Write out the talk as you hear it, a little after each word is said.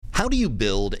How do you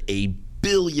build a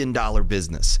billion-dollar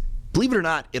business? Believe it or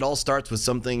not, it all starts with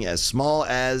something as small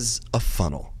as a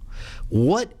funnel.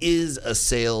 What is a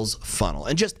sales funnel?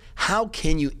 And just how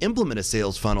can you implement a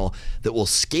sales funnel that will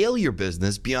scale your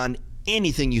business beyond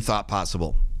anything you thought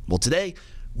possible? Well, today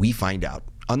we find out.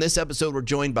 On this episode, we're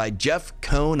joined by Jeff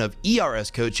Cohn of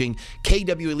ERS Coaching,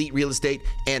 KW Elite Real Estate,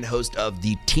 and host of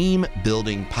the Team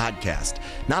Building Podcast.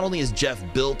 Not only has Jeff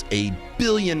built a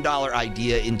billion-dollar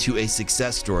idea into a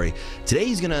success story, today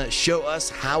he's going to show us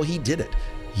how he did it.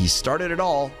 He started it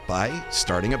all by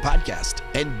starting a podcast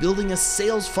and building a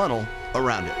sales funnel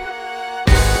around it.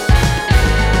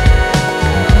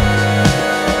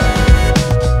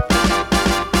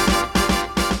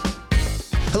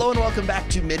 Hello and welcome back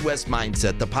to Midwest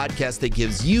Mindset, the podcast that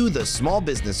gives you, the small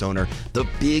business owner, the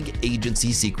big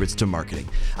agency secrets to marketing.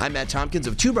 I'm Matt Tompkins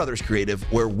of Two Brothers Creative,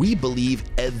 where we believe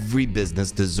every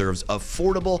business deserves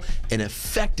affordable and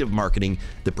effective marketing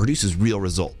that produces real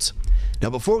results. Now,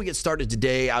 before we get started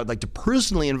today, I would like to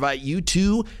personally invite you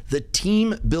to the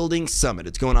Team Building Summit.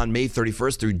 It's going on May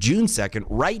 31st through June 2nd,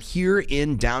 right here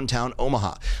in downtown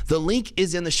Omaha. The link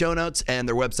is in the show notes, and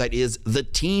their website is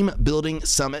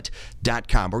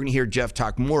theteambuildingsummit.com. We're going to hear Jeff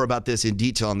talk more about this in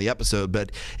detail in the episode,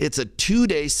 but it's a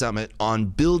 2-day summit on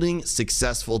building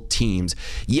successful teams.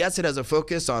 Yes, it has a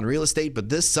focus on real estate, but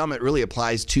this summit really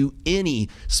applies to any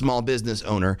small business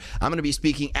owner. I'm going to be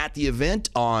speaking at the event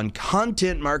on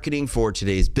content marketing for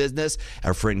today's business.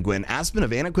 Our friend Gwen Aspen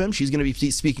of Anaquim, she's going to be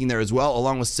speaking there as well,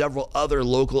 along with several other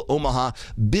local Omaha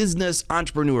business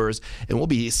entrepreneurs. And we'll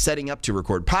be setting up to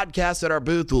record podcasts at our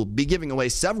booth. We'll be giving away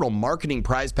several marketing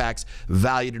prize packs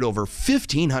valued at over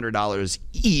 $1,500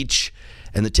 each.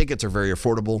 And the tickets are very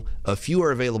affordable. A few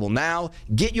are available now.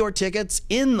 Get your tickets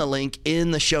in the link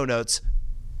in the show notes,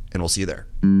 and we'll see you there.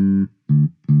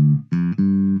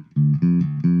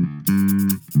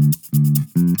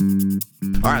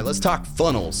 All right, let's talk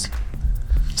funnels,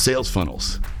 sales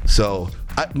funnels. So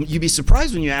you'd be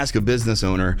surprised when you ask a business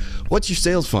owner, what's your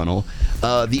sales funnel?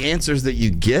 The answers that you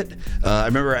get. I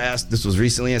remember I asked, this was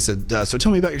recently, I said, so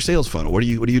tell me about your sales funnel. What do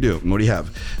you do? What do you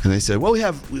have? And they said, well, we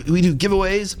do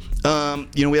giveaways.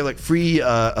 We have like free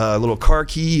little car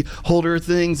key holder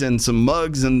things and some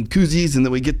mugs and koozies. And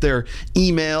then we get their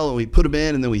email and we put them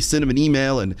in and then we send them an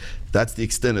email, and that's the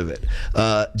extent of it.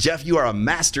 Jeff, you are a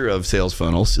master of sales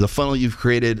funnels. The funnel you've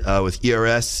created with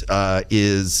ERS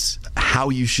is how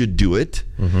you should do it.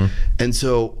 Mm-hmm. And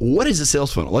so what is a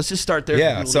sales funnel? Let's just start there.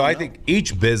 Yeah, so I think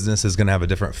each business is going to have a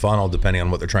different funnel depending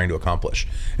on what they're trying to accomplish.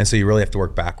 And so you really have to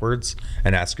work backwards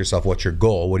and ask yourself, what's your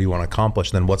goal? What do you want to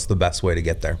accomplish? Then what's the best way to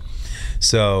get there?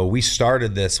 So we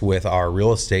started this with our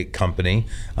real estate company.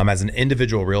 As an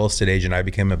individual real estate agent, I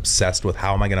became obsessed with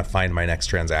how am I going to find my next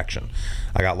transaction.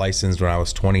 I got licensed when I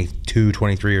was 22,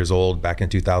 23 years old back in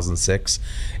 2006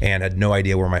 and had no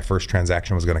idea where my first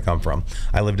transaction was going to come from.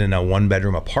 I lived in a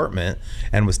 1-bedroom apartment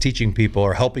and was teaching people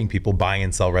or helping people buy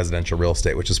and sell residential real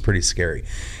estate, which is pretty scary.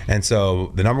 And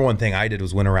so the number one thing I did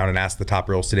was went around and asked the top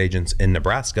real estate agents in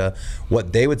Nebraska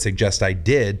what they would suggest I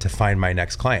did to find my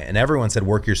next client. And everyone said,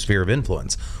 work your sphere of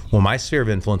influence. Well, my sphere of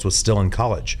influence was still in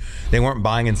college. They weren't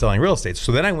buying and selling real estate.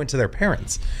 So then I went to their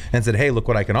parents and said, hey, look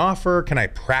what I can offer. Can I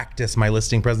practice my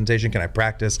listing presentation? Can I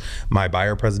practice my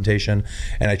buyer presentation?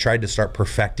 And I tried to start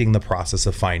perfecting the process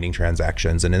of finding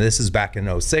transactions. And this is back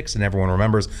in 06, and everyone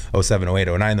remembers 07, 08,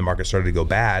 09, the market started to go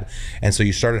bad. And so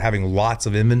you started having lots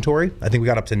of inventory. I think we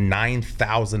got up to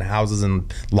 9,000 houses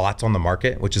and lots on the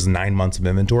market, which is 9 months of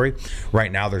inventory.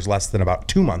 Right now, there's less than about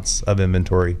 2 months of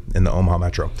inventory in the Omaha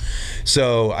Metro.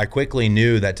 So I quickly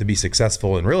knew that to be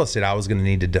successful in real estate, I was going to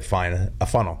need to define a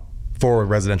funnel for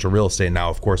residential real estate. Now,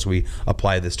 of course, we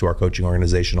apply this to our coaching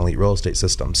organization, Elite Real Estate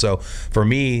System. So for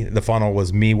me, the funnel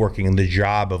was me working in the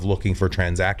job of looking for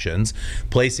transactions,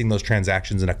 placing those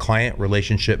transactions in a client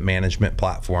relationship management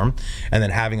platform, and then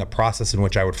having a process in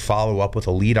which I would follow up with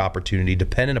a lead opportunity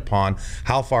dependent upon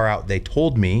how far out they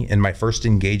told me in my first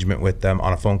engagement with them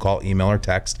on a phone call, email, or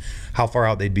text, how far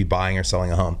out they'd be buying or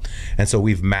selling a home. And so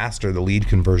we've mastered the lead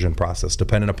conversion process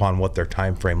dependent upon what their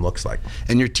time frame looks like.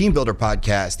 And your Team Builder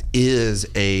podcast is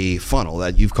a funnel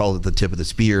that you've called it the tip of the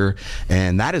spear.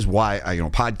 And that is why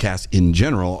podcasts in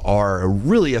general are a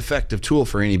really effective tool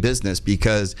for any business,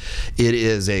 because it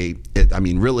is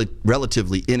really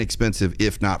relatively inexpensive,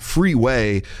 if not free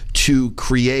way to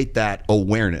create that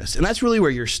awareness. And that's really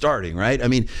where you're starting, right? I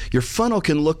mean, your funnel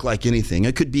can look like anything.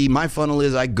 It could be, my funnel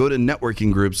is I go to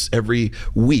networking groups every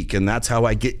week, and that's how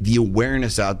I get the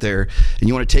awareness out there. And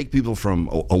you want to take people from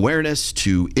awareness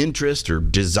to interest or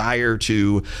desire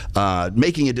to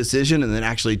making a decision and then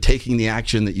actually taking the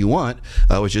action that you want,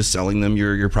 which is selling them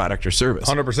your product or service.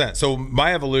 100%. So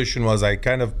my evolution was I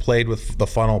kind of played with the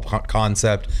funnel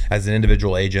concept as an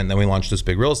individual agent. Then we launched this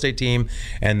big real estate team.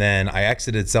 And then I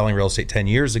exited selling real estate 10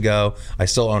 years ago. I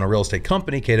still own a real estate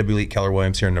company, KW Elite Keller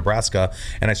Williams here in Nebraska.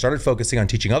 And I started focusing on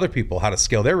teaching other people how to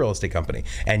scale their real estate company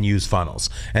and use funnels.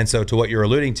 And so to what you're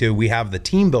alluding to, we have the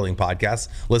team building podcast.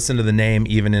 Listen to the name,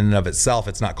 even in and of itself.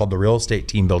 It's not called the Real Estate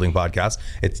Team Building Podcast.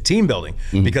 It's team building,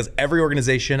 because every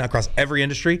organization across every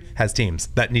industry has teams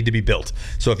that need to be built.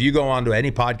 So if you go onto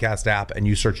any podcast app and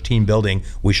you search team building,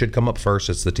 we should come up first.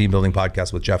 It's the Team Building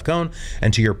Podcast with Jeff Cohn.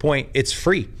 And to your point, it's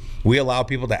free. We allow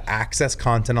people to access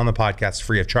content on the podcast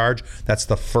free of charge. That's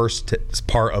the first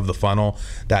part of the funnel.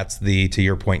 That's the, to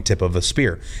your point, tip of the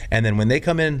spear. And then when they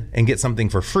come in and get something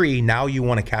for free, now you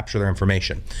want to capture their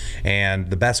information. And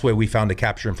the best way we found to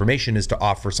capture information is to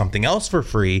offer something else for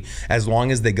free, as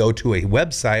long as they go to a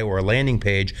website or a landing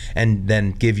page and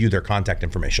then give you their contact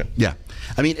information. Yeah.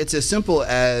 I mean, it's as simple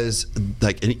as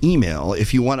like an email.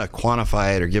 If you want to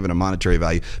quantify it or give it a monetary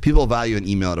value, people value an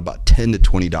email at about $10 to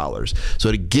 $20.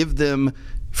 So to give them,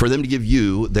 for them to give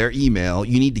you their email,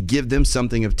 you need to give them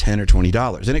something of $10 or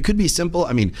 $20. And it could be simple.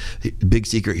 I mean, big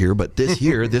secret here, but this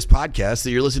here, this podcast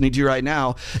that you're listening to right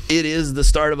now, it is the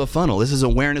start of a funnel. This is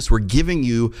awareness. We're giving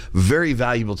you very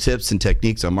valuable tips and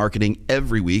techniques on marketing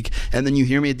every week. And then you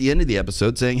hear me at the end of the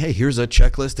episode saying, hey, here's a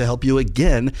checklist to help you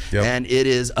again. Yep. And it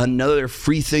is another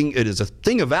free thing. It is a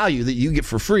thing of value that you get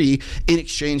for free in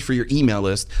exchange for your email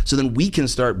list. So then we can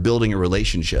start building a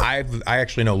relationship. I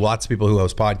actually know lots of people who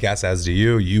host podcasts, as do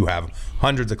you. You have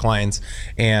hundreds of clients.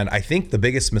 And I think the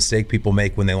biggest mistake people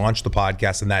make when they launch the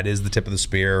podcast, and that is the tip of the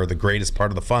spear or the greatest part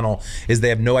of the funnel, is they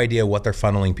have no idea what they're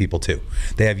funneling people to.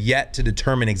 They have yet to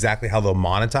determine exactly how they'll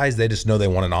monetize. They just know they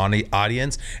want an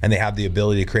audience and they have the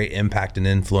ability to create impact and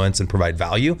influence and provide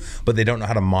value, but they don't know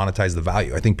how to monetize the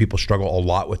value. I think people struggle a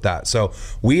lot with that. So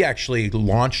we actually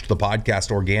launched the podcast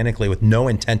organically with no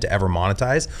intent to ever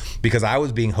monetize, because I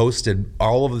was being hosted.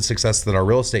 All of the success that our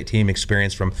real estate team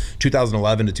experienced from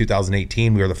 2011 to 2018,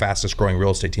 we were the fastest growing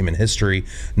real estate team in history,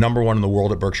 #1 in the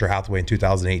world at Berkshire Hathaway in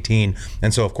 2018.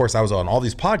 And so of course I was on all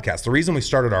these podcasts. The reason we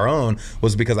started our own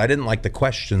was because I didn't like the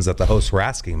questions that the hosts were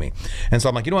asking me. And so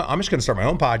I'm like, you know what, I'm just going to start my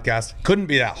own podcast. Couldn't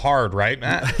be that hard, right,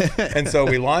 Matt? And so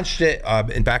we launched it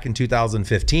back in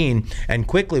 2015, and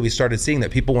quickly we started seeing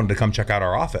that people wanted to come check out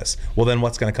our office. Well, then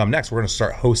what's going to come next? We're going to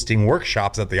start hosting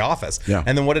workshops at the office. Yeah.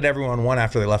 And then what did everyone want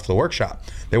after they left the workshop?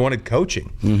 They wanted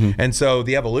coaching. And so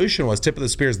the evolution was Tip of the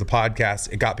Spear is the podcast.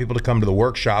 It got people to come to the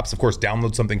workshops, of course,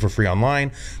 download something for free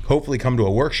online, hopefully come to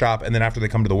a workshop. And then after they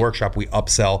come to the workshop, we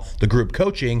upsell the group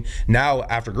coaching. Now,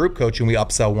 after group coaching, we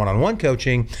upsell one-on-one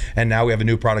coaching. And now we have a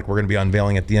new product we're going to be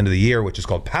unveiling at the end of the year, which is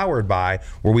called Powered By,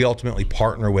 where we ultimately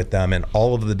partner with them in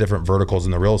all of the different verticals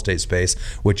in the real estate space,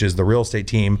 which is the real estate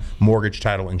team, mortgage,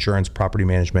 title, insurance, property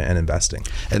management, and investing.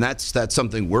 And that's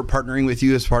something we're partnering with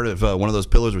you as part of one of those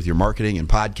pillars with your marketing and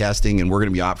podcasting. And we're going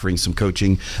to be offering some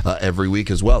coaching every week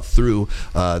as well through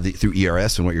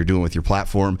ERS and what you're doing with your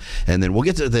platform. And then we'll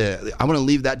get to I want to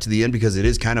leave that to the end, because it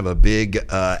is kind of a big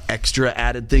extra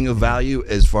added thing of value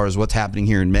as far as what's happening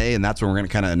here in May. And that's when we're going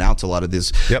to kind of announce a lot of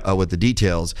this with the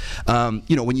details.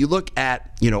 When you look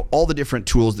at all the different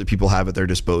tools that people have at their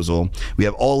disposal, we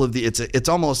have all of it's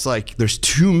almost like there's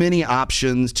too many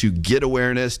options to get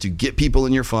awareness, to get people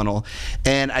in your funnel.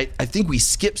 And I think we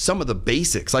skip some of the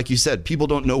basics. Like you said, people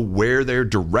don't know where they're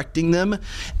directing them.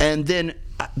 And then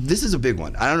this is a big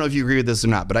one. I don't know if you agree with this or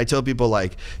not, but I tell people,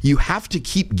 like, you have to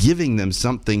keep giving them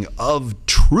something of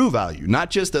true value, not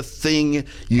just a thing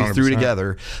you 100%. Threw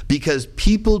together, because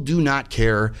people do not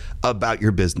care about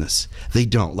your business. They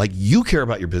don't. Like, you care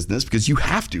about your business because you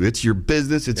have to. It's your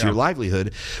business. It's your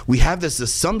livelihood. We have this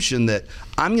assumption that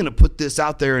I'm going to put this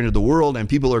out there into the world and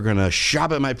people are going to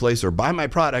shop at my place or buy my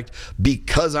product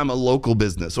because I'm a local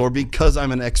business or because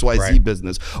I'm an XYZ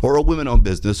business or a women-owned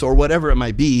business or whatever it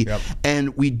might be.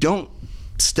 And we don't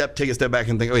take a step back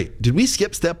and think, wait, did we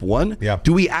skip step one?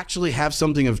 Do we actually have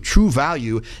something of true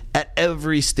value at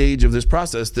every stage of this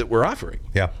process that we're offering?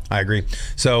 Yeah, I agree.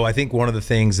 So I think one of the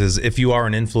things is, if you are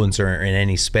an influencer in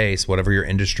any space, whatever your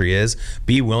industry is,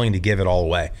 be willing to give it all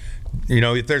away.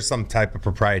 If there's some type of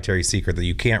proprietary secret that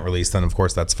you can't release, then of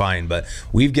course that's fine. But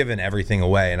we've given everything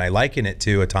away. And I liken it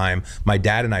to a time my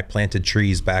dad and I planted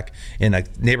trees back in a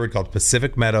neighborhood called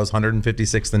Pacific Meadows,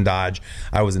 156th and Dodge.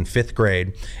 I was in 5th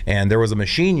grade, and there was a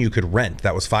machine you could rent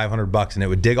that was $500, and it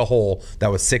would dig a hole that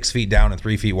was 6 feet down and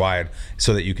 3 feet wide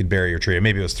so that you could bury your tree.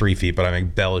 Maybe it was 3 feet, but I'm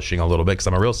embellishing a little bit because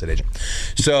I'm a real estate agent.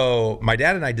 So my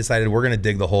dad and I decided we're going to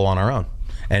dig the hole on our own.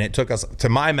 And it took us, to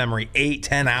my memory,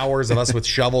 8-10 hours of us with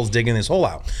shovels digging this hole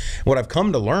out. What I've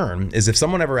come to learn is if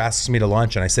someone ever asks me to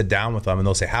lunch and I sit down with them and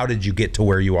they'll say, how did you get to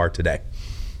where you are today?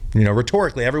 You know,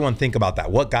 rhetorically, everyone think about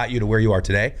that. What got you to where you are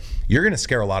today? You're going to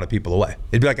scare a lot of people away.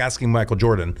 It'd be like asking Michael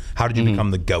Jordan, how did you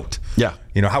become the GOAT? Yeah.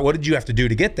 You know, what did you have to do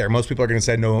to get there? Most people are going to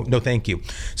say, no, thank you.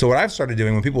 So what I've started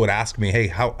doing when people would ask me, hey,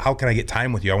 how can I get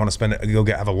time with you? I want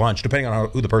to have a lunch, depending on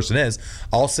who the person is.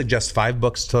 I'll suggest 5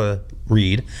 books to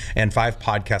read and 5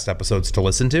 podcast episodes to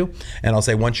listen to. And I'll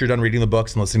say, once you're done reading the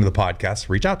books and listening to the podcast,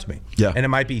 reach out to me. Yeah. And it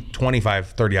might be 25,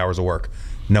 30 hours of work.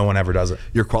 No one ever does it.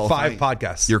 You're qualifying 5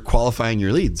 podcasts. You're qualifying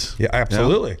your leads. Yeah,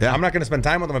 absolutely. Yeah. I'm not going to spend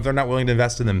time with them if they're not willing to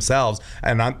invest in themselves.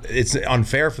 And it's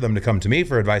unfair for them to come to me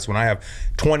for advice when I have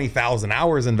 20,000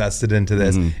 hours invested into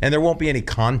this, and there won't be any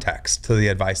context to the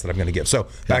advice that I'm going to give. So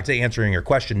back to answering your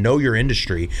question, know your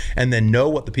industry, and then know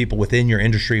what the people within your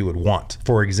industry would want.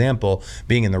 For example,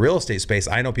 being in the real estate space,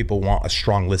 I know people want a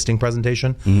strong listing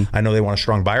presentation. I know they want a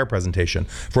strong buyer presentation.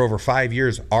 For over 5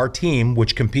 years, our team,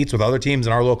 which competes with other teams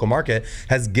in our local market,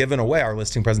 has given away our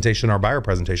listing presentation, our buyer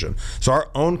presentation. So our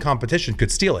own competition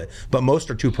could steal it, but most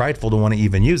are too prideful to want to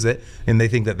even use it, and they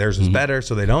think that theirs is better,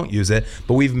 so they don't use it.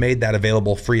 But we've made that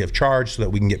available free of charge so that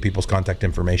we can get people's contact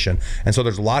information. And so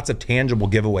there's lots of tangible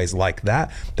giveaways like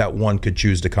that one could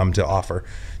choose to come to offer.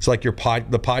 So like the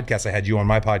podcast, I had you on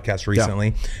my podcast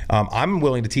recently. Yeah. I'm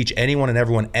willing to teach anyone and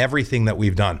everyone everything that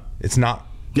we've done. It's not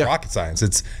rocket science.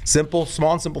 It's simple,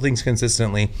 small and simple things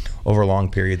consistently over long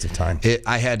periods of time.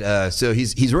 I had so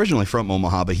he's originally from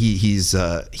Omaha, but he's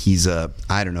I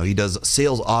don't know, he does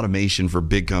sales automation for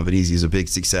big companies. He's a big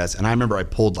success, and I remember I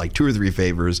pulled like 2 or 3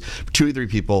 favors, 2 or 3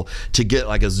 people to get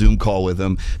like a Zoom call with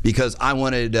him because I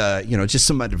wanted just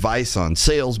some advice on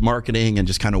sales, marketing, and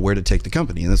just kind of where to take the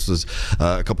company. And this was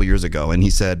a couple years ago, and he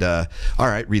said, all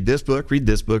right, read this book, read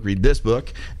this book, read this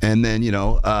book, and then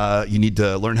you need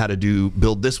to learn how to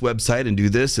build this website and do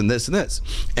this and this and this.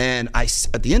 And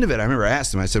at the end of it, I remember I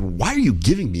asked him, I said, why are you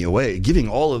giving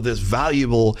all of this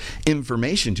valuable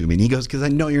information to me? And he goes, because I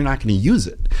know you're not going to use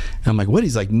it. And I'm like, what?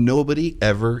 He's like, nobody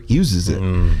ever uses it.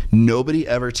 Nobody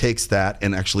ever takes that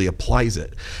and actually applies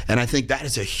it. And I think that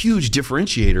is a huge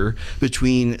differentiator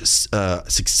between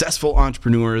successful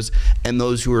entrepreneurs and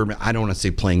those who are, I don't want to say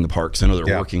playing the part because I know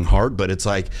they're working hard, but it's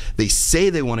like they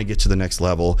say they want to get to the next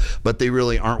level, but they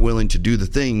really aren't willing to do the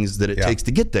things that it takes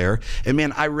to get there. And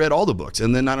man, I read all the books,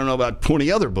 and then I don't know about 20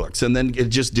 other books, and then it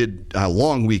just did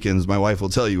long weekends, my wife will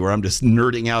tell you, where I'm just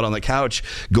nerding out on the couch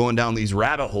going down these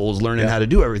rabbit holes learning how to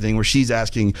do everything, where she's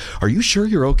asking, are you sure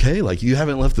you're okay? Like, you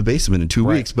haven't left the basement in 2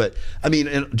 weeks. But I mean,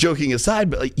 and joking aside,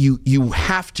 but like, you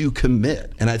have to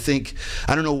commit. And I think,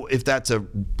 I don't know if that's a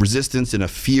resistance and a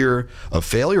fear of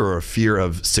failure or a fear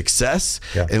of success,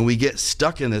 and we get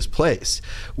stuck in this place.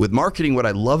 With marketing, what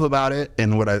I love about it,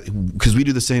 and because we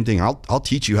do the same thing, I'll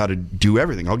teach you how to do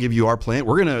everything. I'll give you our plan.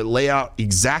 We're going to lay out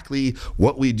exactly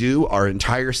what we do, our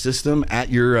entire system at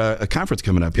your conference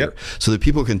coming up here, so that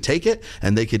people can take it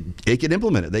and they could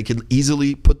implement it. They could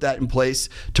easily put that in place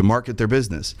to market their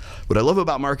business. What I love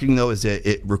about marketing, though, is that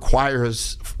it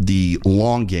requires the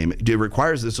long game. It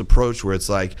requires this approach where it's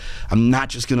like, I'm not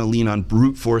just going to lean on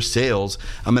brute force sales.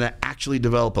 I'm going to actually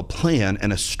develop a plan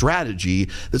and a strategy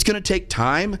that's going to take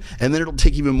time, and then it'll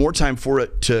take even more time for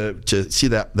it to see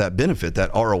that benefit,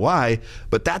 that ROI.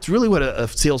 But that's really what a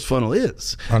sales funnel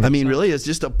is. 100%. I mean, really, it's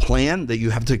just a plan that you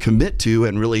have to commit to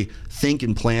and really think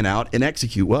and plan out and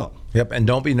execute well. Yep, and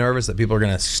don't be nervous that people are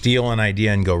going to steal an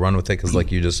idea and go run with it, because like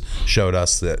you just showed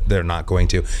us that they're not going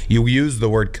to. You use the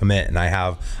word commit, and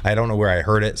I don't know where I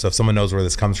heard it, so if someone knows where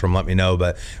this comes from, let me know,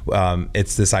 but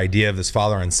it's this idea of this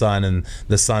father and son, and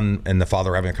the son and the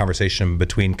father are having a conversation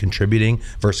between contributing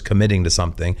versus committing to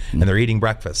something, and they're eating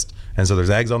breakfast. And so there's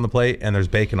eggs on the plate and there's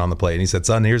bacon on the plate. And he said,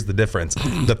 son, here's the difference.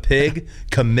 The pig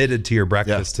committed to your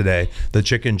breakfast today. The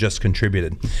chicken just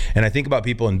contributed. And I think about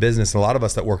people in business, and a lot of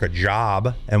us that work a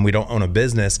job and we don't own a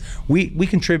business, we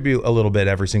contribute a little bit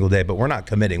every single day, but we're not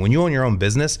committing. When you own your own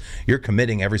business, you're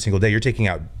committing every single day. You're taking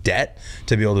out debt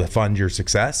to be able to fund your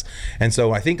success. And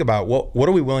so I think about what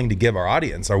are we willing to give our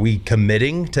audience? Are we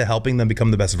committing to helping them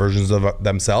become the best versions of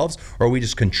themselves, or are we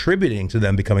just contributing to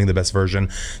them becoming the best version?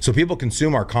 So people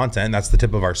consume our content. That's the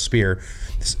tip of our spear.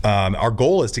 Our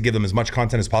goal is to give them as much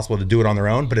content as possible to do it on their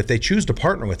own. But if they choose to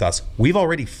partner with us, we've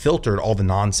already filtered all the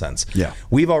nonsense. Yeah.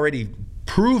 We've already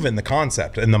proven the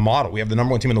concept and the model. We have the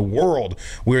number one team in the world.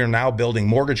 We are now building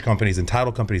mortgage companies and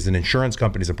title companies and insurance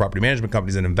companies and property management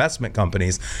companies and investment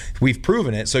companies. We've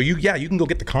proven it. So you can go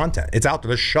get the content. It's out there.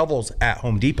 There's shovels at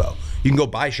Home Depot. You can go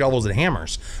buy shovels and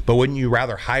hammers. But wouldn't you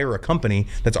rather hire a company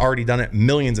that's already done it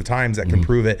millions of times that can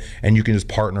prove it, and you can just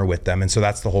partner with them? And so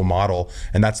that's the whole model.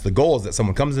 And that's the goal, is that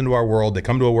someone comes into our world, they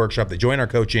come to a workshop, they join our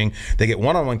coaching, they get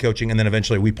one-on-one coaching, and then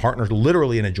eventually we partner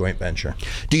literally in a joint venture.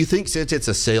 Do you think, since it's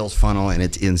a sales funnel and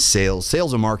it's in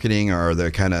sales and marketing are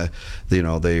the kind of, they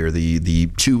are the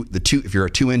two, if you're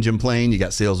a 2-engine plane, you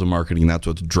got sales and marketing, that's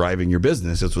what's driving your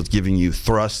business. That's what's giving you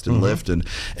thrust and lift and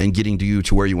getting you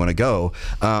to where you want to go.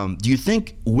 Do you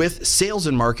think with sales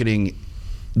and marketing,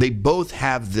 they both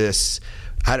have this,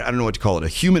 I don't know what to call it, a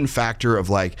human factor of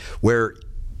like where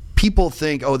people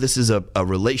think, oh, this is a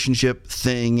relationship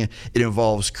thing. It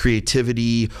involves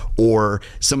creativity or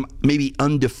some maybe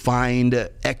undefined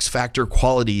X factor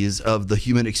qualities of the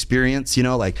human experience.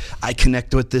 Like I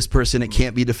connect with this person, it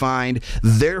can't be defined.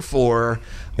 Therefore,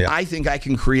 I think I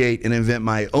can create and invent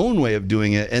my own way of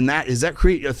doing it. And does that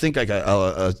create, I think, like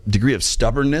a degree of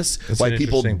stubbornness? That's why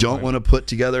people don't want to put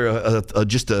together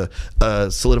just a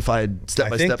solidified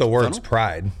step-by-step I think the words funnel?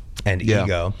 pride and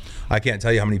ego. I can't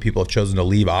tell you how many people have chosen to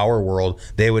leave our world.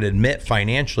 They would admit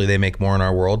financially they make more in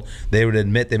our world. They would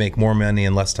admit they make more money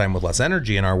in less time with less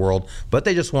energy in our world, but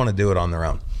they just want to do it on their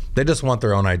own. They just want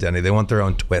their own identity. They want their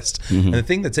own twist. And the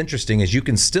thing that's interesting is you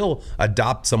can still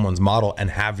adopt someone's model and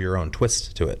have your own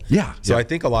twist to it. So I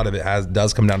think a lot of it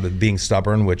does come down to being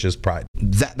stubborn, which is pride.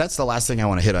 That's the last thing I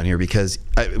want to hit on here, because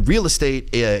real estate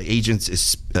agents,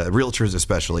 realtors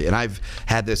especially, and I've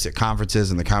had this at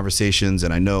conferences and the conversations,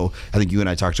 and I think you and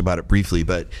I talked about it briefly,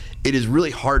 but it is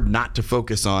really hard not to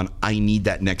focus on, I need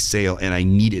that next sale and I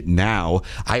need it now.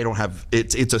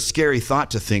 It's a scary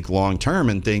thought to think long term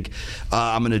and think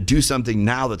I'm going to do something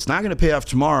now that's not going to pay off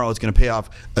tomorrow. It's going to pay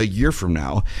off a year from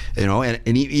now. And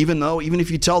even if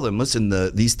you tell them, listen,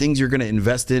 these things you're going to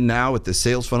invest in now with the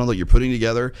sales funnel that you're putting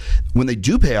together, when they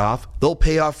do pay off, they'll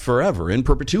pay off forever in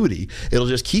perpetuity. It'll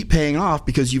just keep paying off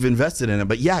because you've invested in it.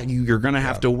 But you're going to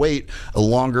have to wait a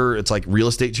longer. It's like real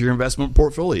estate to your investment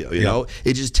portfolio. You know,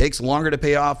 it just takes longer to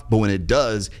pay off, but when it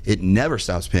does, it never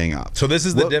stops paying off. So this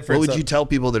is the difference. What would you tell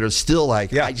people that are still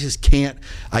like, I just can't,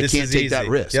 I can't take that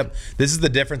risk? This is the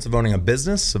difference of owning a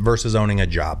business versus owning a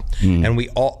job. And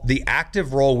the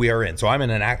active role we are in. So I'm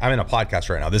in a podcast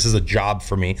right now. This is a job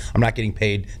for me. I'm not getting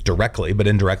paid directly, but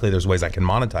indirectly there's ways I can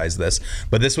monetize this.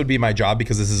 But this would be my job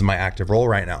because this is my active role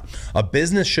right now. A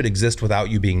business should exist without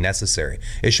you being necessary.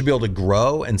 It should be able to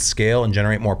grow and scale and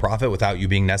generate more profit without you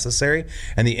being necessary.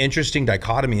 And the interesting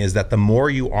dichotomy is that the more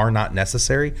you are not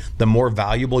necessary, the more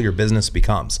valuable your business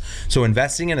becomes. So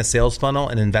investing in a sales funnel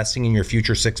and investing in your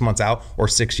future 6 months out or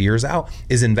 6 years out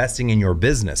is investing in your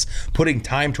business. Putting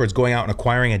time towards going out and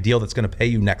acquiring a deal that's going to pay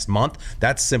you next month,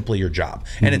 that's simply your job.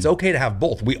 And it's okay to have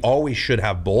both. We always should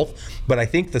have both. But I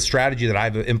think the strategy that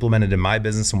I've implemented in my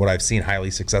business and what I've seen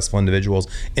highly successful individuals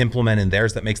implement in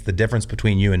theirs that makes the difference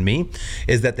between you and me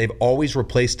is that they've always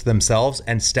replaced themselves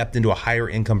and stepped into a higher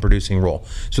income producing role.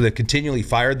 So they've continually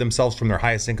fired themselves from their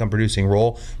highest income producing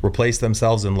role, replaced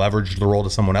themselves and leveraged the role to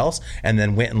someone else, and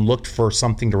then went and looked for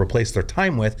something to replace their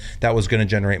time with that was going to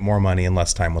generate more money in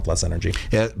less time with less energy.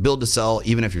 Yeah, build to sell,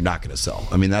 even if you're not going to sell.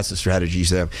 I mean, that's the strategy you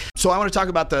should have. So I want to talk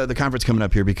about the conference coming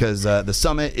up here because the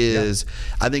summit is,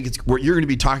 I think it's where you're going to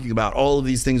be talking about all of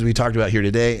these things we talked about here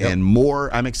today and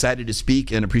more. I'm excited to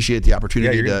speak and appreciate the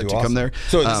opportunity to come there.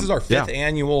 So this is our fifth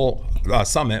annual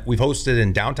summit. We've hosted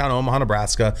in downtown Omaha,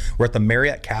 Nebraska. We're at the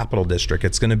Marriott Capital District.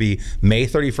 It's going to be May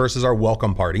 31st is our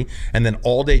welcome party. And then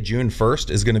all day June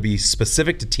 1st is going to be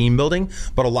specific to team building.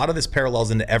 But a lot of this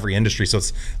parallels into every industry. So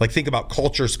it's like, think about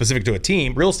culture specific to a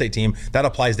team, real estate team, that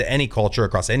applies to any culture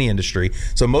across any industry.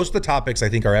 So most of the topics I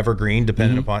think are evergreen,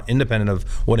 independent of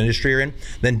what industry you're in.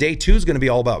 Then day 2 is going to be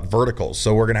all about verticals.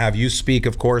 So we're going to have you speak,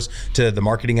 of course, to the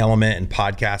marketing element and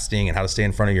podcasting and how to stay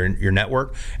in front of your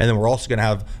network. And then we're also going to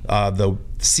have the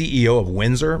CEO of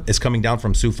Windsor is coming down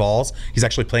from Sioux Falls. He's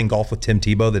actually playing golf with Tim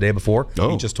Tebow the day before.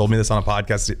 He just told me this on a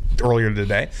podcast earlier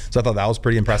today. So I thought that was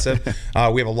pretty impressive.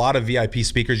 We have a lot of VIP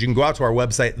speakers. You can go out to our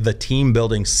website,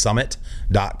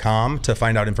 theteambuildingsummit.com, to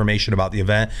find out information about the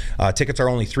event. Tickets are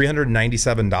only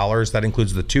 $397. That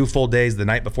includes the 2 full days, the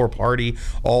night before party,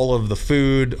 all of the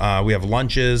food. We have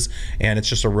lunches, and it's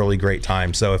just a really great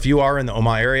time. So if you are in the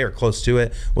Omaha area or close to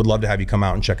it, would love to have you come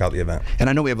out and check out the event. And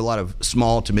I know we have a lot of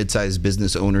small to mid-sized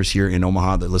business owners here in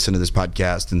Omaha that listen to this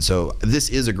podcast, and so this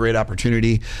is a great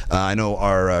opportunity. I know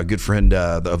our good friend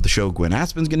of the show, Gwen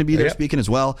Aspen's going to be there speaking as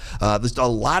well. There's a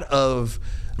lot of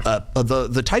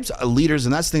the types of leaders,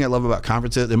 and that's the thing I love about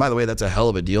conferences. And by the way, that's a hell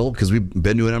of a deal because we've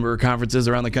been to a number of conferences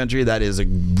around the country. That is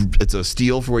it's a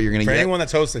steal for what you're going to get. For anyone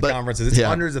that's hosted conferences, it's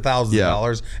hundreds of thousands of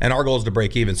dollars, and our goal is to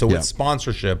break even. So with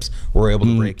sponsorships, we're able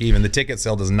to break even. The ticket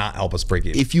sale does not help us break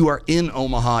even. If you are in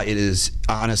Omaha, it is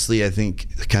honestly, I think,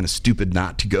 kind of stupid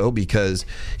not to go because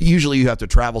usually you have to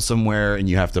travel somewhere and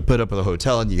you have to put up at a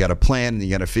hotel and you got to plan and you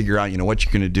got to figure out, what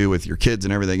you're going to do with your kids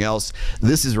and everything else.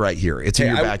 This is right here. It's in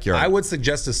your backyard. I would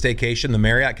suggest a staycation. The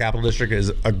Marriott Capital District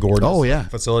is a gorgeous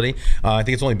facility. I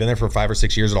think it's only been there for 5 or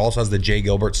 6 years. It also has the J.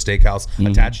 Gilbert Steakhouse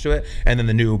attached to it, and then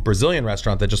the new Brazilian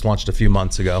restaurant that just launched a few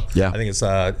months ago. I think it's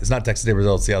not Texas de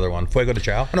Brazil. It's the other one, Fuego de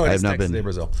Chao. No, it's Texas de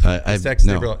Brazil. It's Texas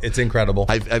de Brazil. It's incredible.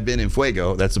 I've been in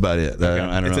Fuego. That's about it.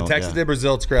 I don't know. It's a Texas de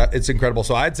Brazil. It's incredible.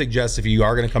 So I'd suggest if you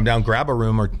are going to come down, grab a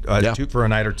room or two for a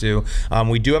night or two.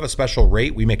 We do have a special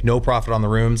rate. We make no profit on the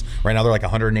rooms. Right now they're like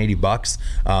 $180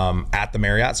 at the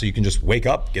Marriott. So you can just wake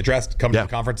up, get dressed, come to the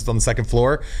conference. It's on the second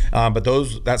floor. But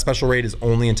that special rate is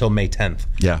only until May 10th.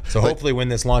 So hopefully when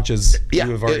this launches, you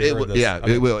have already heard this.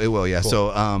 It will. Yeah. Cool.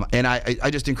 So and I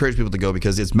just encourage people to go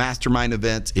because it's mastermind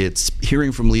events. It's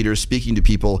hearing from leaders, speaking to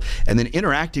people, and then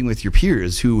interacting with your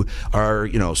peers who are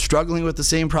struggling with the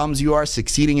same problems you are,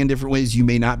 succeeding in different ways you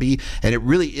may not be. And it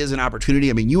really is an opportunity.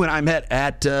 I mean, you and I met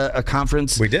at a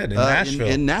conference. We did in Nashville.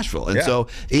 In Nashville. And so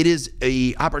it is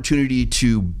a opportunity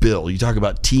to build. You talk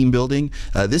about team building.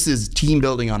 This is team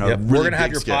building on a really We're going to have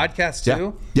big your scale. podcast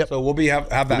too. So we'll have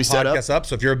that podcast up.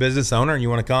 So if you're a business owner and you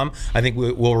want to come, I think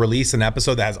we'll release an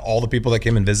episode that has all the people that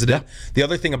came and visited. The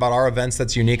other thing about our events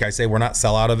that's unique, I say we're not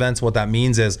sellout events. What that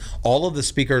means is all of the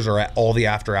speakers are at all the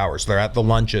after hours. They're at the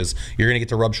lunches. You're going to get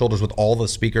to rub shoulders with all the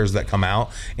speakers that come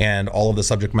out and all of the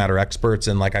subject matter experts.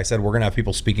 And like I said, we're going to have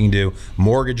people speaking to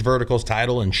mortgage verticals,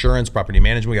 title, insurance, property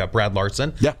management. We got Brad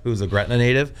Larson, who's a Gretna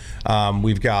native.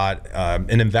 We've got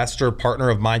an investor partner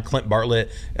of mine, Clint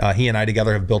Bartlett. He and I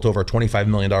together have built over a $25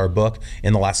 million book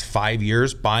in the last 5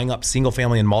 years, buying up single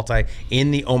family and multi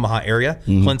in the Omaha area.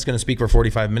 Clint's going to speak for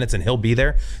 45 minutes and he'll be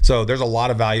there. So there's a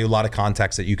lot of value, a lot of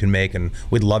contacts that you can make, and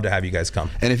we'd love to have you guys come.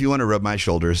 And if you want to rub my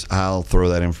shoulders, I'll throw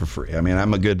that in for free. I mean,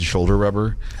 I'm a good shoulder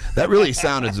rubber. That really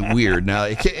sounded weird. Now,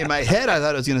 in my head, I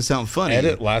thought it was going to sound funny.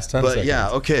 Edit last 10 seconds. Yeah,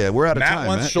 okay, we're out of time. Matt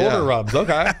wants shoulder rubs.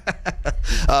 Okay.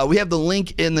 We have the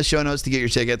link in the show notes to get your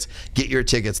tickets. Get your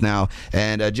tickets now.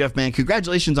 And Jeff, man,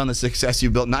 congratulations on the success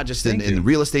you've built, not just in the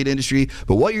real estate industry,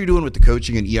 but what you're doing with the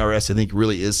coaching and ERS, I think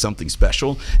really is something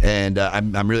special. And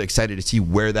I'm really excited to see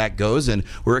where that goes. And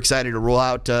we're excited to roll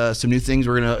out some new things.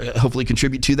 We're going to hopefully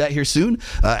contribute to that here soon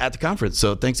at the conference.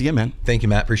 So thanks again, man. Thank you,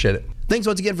 Matt. Appreciate it. Thanks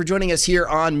once again for joining us here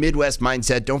on Midwest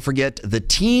Mindset. Don't forget the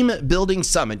Team Building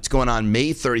Summit. It's going on May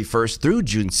 31st through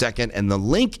June 2nd, and the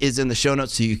link is in the show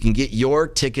notes so you can get your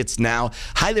tickets now.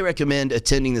 Highly recommend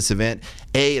attending this event.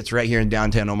 It's right here in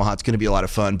downtown Omaha. It's going to be a lot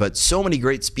of fun, but so many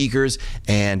great speakers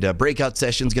and breakout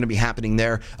sessions going to be happening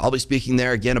there. I'll be speaking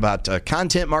there again about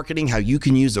content marketing, how you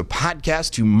can use a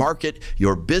podcast to market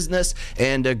your business,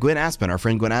 and Gwen Aspen, our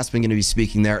friend Gwen Aspen, going to be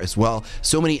speaking there as well.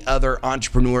 So many other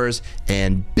entrepreneurs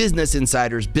and business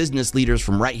insiders, business leaders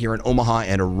from right here in Omaha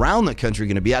and around the country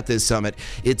going to be at this summit.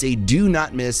 It's a do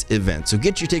not miss event. So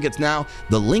get your tickets now.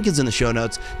 The link is in the show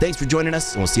notes. Thanks for joining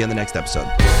us, and we'll see you on the next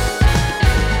episode.